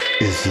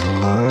Is it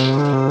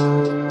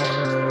love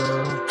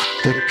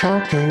that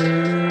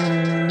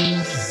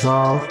conquers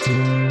all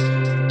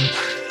things?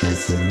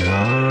 Is it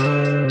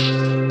love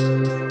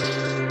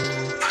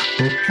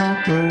that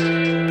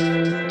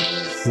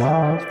conquers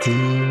all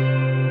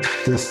things?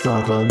 There's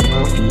not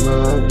enough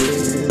love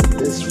in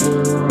this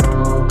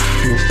world.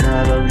 There's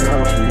not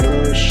enough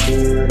love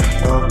shared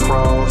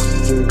across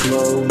the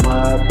globe.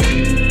 My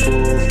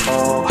people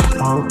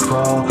all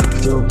across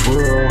the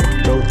world.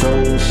 Though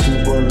those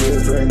who are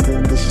living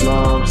in the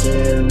slums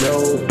and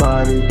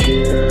nobody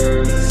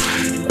cares.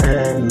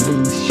 At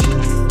least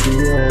you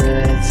feel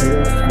as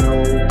if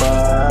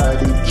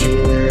nobody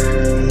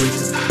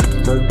cares.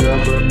 The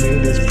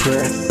government is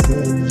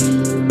pressing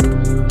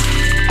you.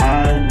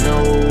 I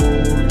know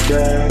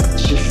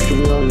that you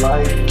feel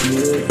like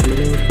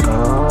giving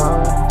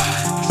up.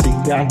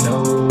 See, I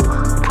know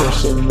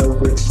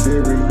personal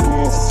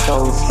experience.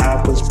 So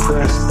I was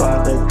pressed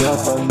by the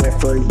government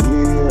for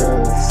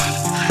years.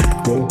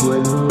 They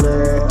wouldn't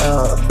let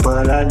up,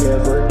 but I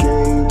never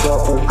gave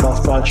up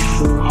because my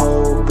true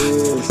hope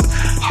is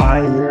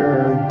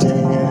higher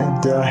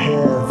than the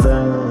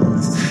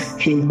heavens.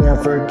 He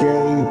never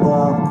gave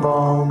up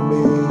on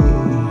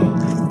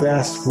me.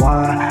 That's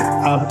why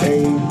I'm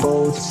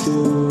able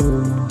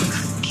to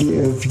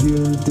give you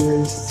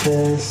this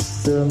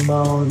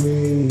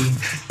testimony.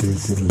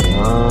 Is it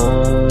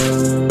love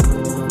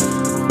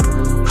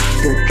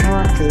that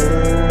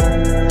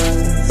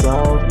conquers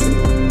all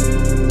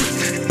things?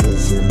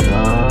 Is it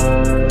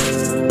love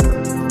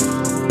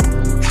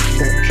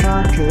that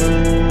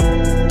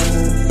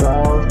conquers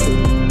all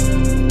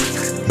things?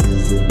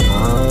 Is it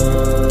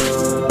love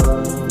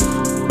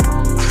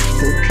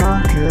that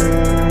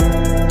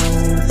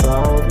conquers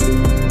all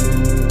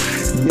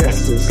things?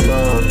 Yes, it's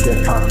love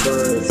that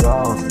conquers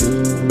all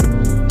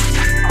things.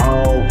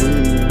 All we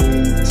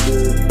need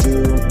to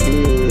do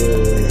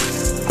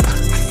is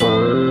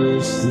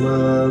first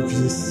love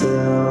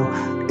yourself.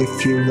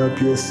 If you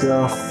love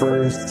yourself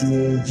first,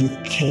 then you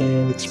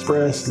can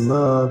express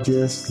love.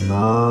 Yes,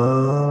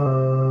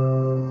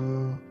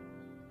 love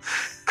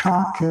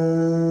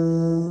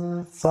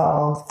conquers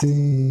all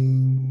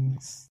things.